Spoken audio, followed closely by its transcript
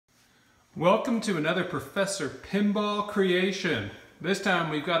Welcome to another Professor Pinball creation. This time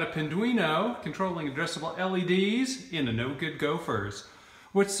we've got a Pinduino controlling addressable LEDs in a no-good Gofers.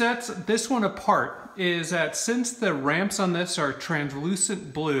 What sets this one apart is that since the ramps on this are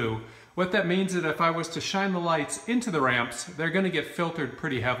translucent blue, what that means is that if I was to shine the lights into the ramps, they're going to get filtered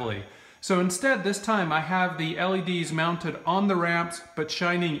pretty heavily. So instead, this time I have the LEDs mounted on the ramps but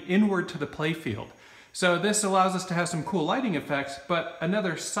shining inward to the playfield. So this allows us to have some cool lighting effects, but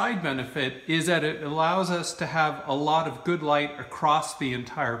another side benefit is that it allows us to have a lot of good light across the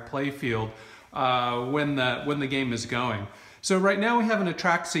entire playfield when the game is going. So right now we have an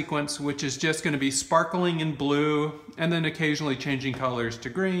attract sequence which is just going to be sparkling in blue and then occasionally changing colors to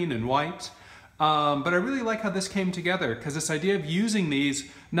green and white. But I really like how this came together, because this idea of using these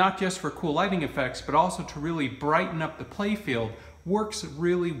not just for cool lighting effects but also to really brighten up the playfield works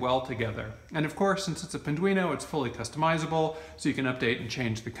really well together. And of course, since it's a Pinduino, it's fully customizable, so you can update and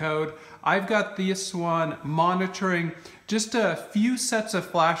change the code. I've got this one monitoring just a few sets of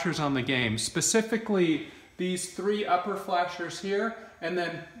flashers on the game, specifically these three upper flashers here, and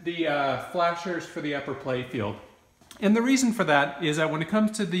then the flashers for the upper playfield. And the reason for that is that when it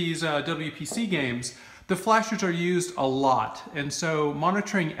comes to these WPC games, the flashers are used a lot, and so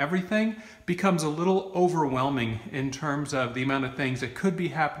monitoring everything becomes a little overwhelming in terms of the amount of things that could be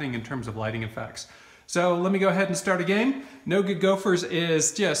happening in terms of lighting effects. So let me go ahead and start a game. No Good Gofers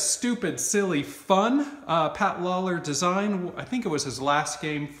is just stupid, silly fun. Pat Lawler design, I think it was his last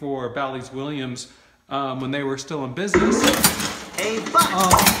game for Bally's Williams when they were still in business.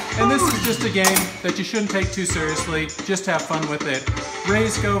 And this is just a game that you shouldn't take too seriously, just have fun with it.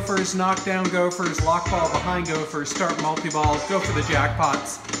 Raise Gofers, knock down Gofers, lock ball behind Gofers, start multi-ball, go for the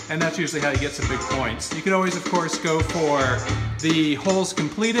jackpots, and that's usually how you get some big points. You can always, of course, go for the holes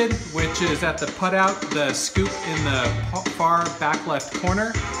completed, which is at the putt-out, the scoop in the far back left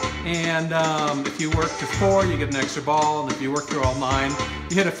corner. And if you work to 4, you get an extra ball, and if you work through all 9,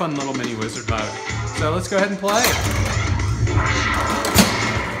 you hit a fun little mini wizard mode. So let's go ahead and play.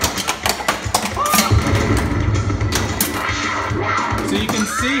 So you can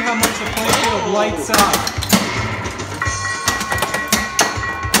see how much the playfield lights up,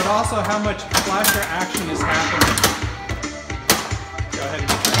 but also how much flasher action is happening. Go ahead and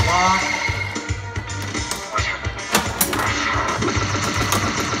get that lock.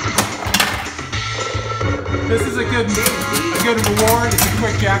 This is a good reward. It's a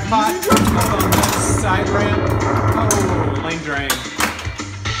quick jackpot up on the side ramp. Oh, lane drain.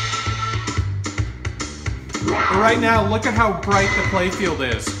 But right now, look at how bright the playfield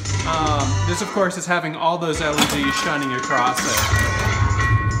is. This, of course, is having all those LEDs shining across it.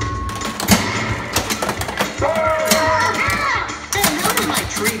 Hey, how did my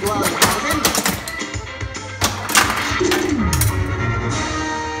tree blow, Calvin?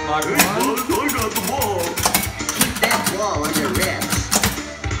 Lock one. I got the ball. Keep that ball under wraps.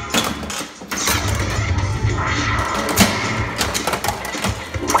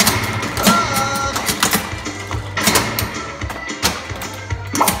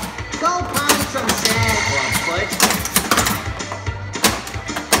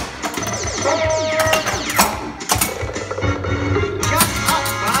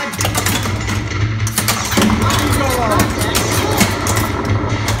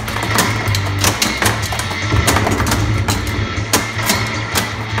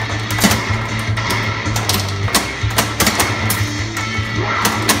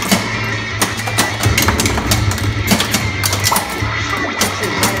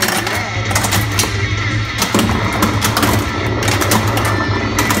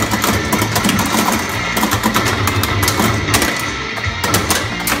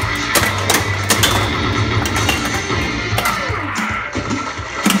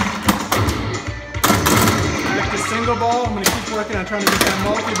 Ball. I'm going to keep working on trying to get that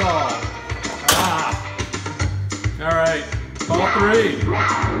multi-ball. All right, ball 3.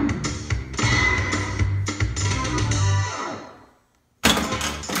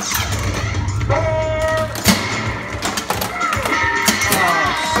 Oh,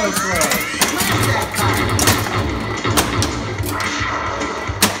 so close.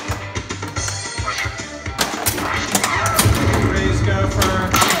 Raise Gopher,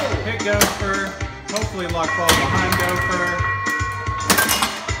 hit Gopher. Hopefully lock ball behind Gopher.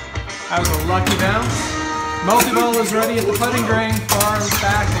 That was a lucky bounce. Multi-ball is ready at the putting green, far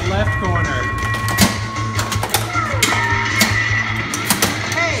back left corner.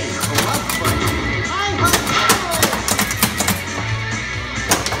 Hey, love buddy. I love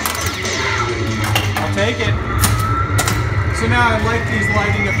I'll take it. So now I like these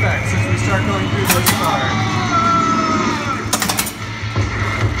lighting effects as we start going through this card.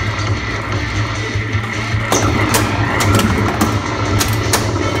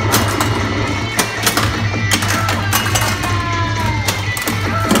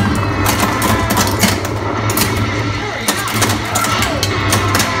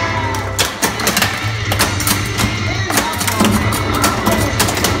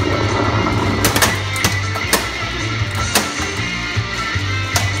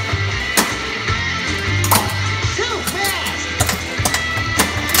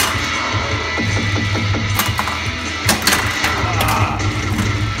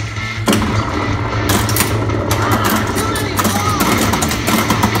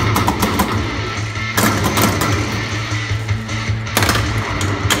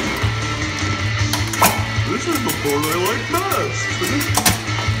 This is the part I like best.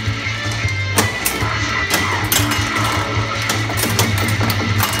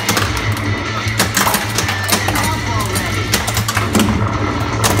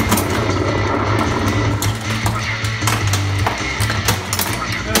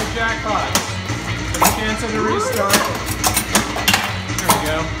 Jackpot. There's a chance of a restart. There we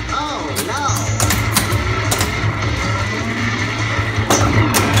go. Oh no!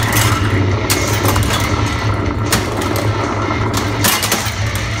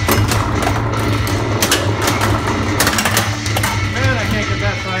 Man, I can't get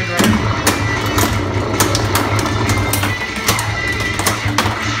that side right.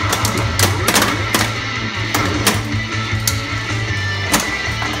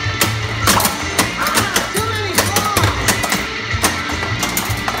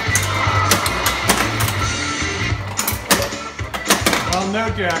 Well, no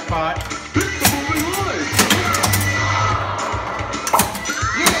jackpot.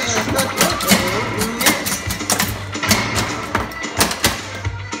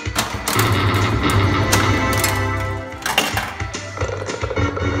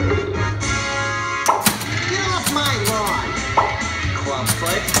 Get off my lawn,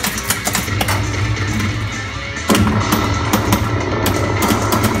 clubfoot.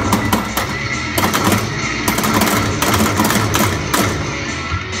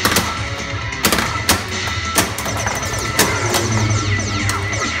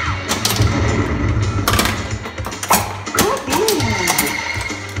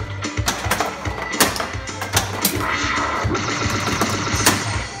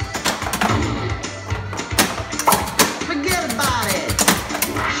 Forget about it.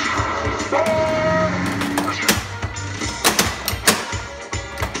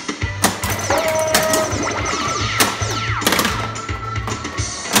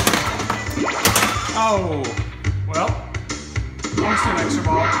 Oh, well, almost an extra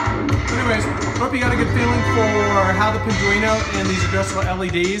ball. Anyways, hope you got a good feeling for how the Pinduino and these addressable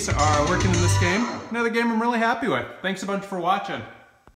LEDs are working in this game. Another game I'm really happy with. Thanks a bunch for watching.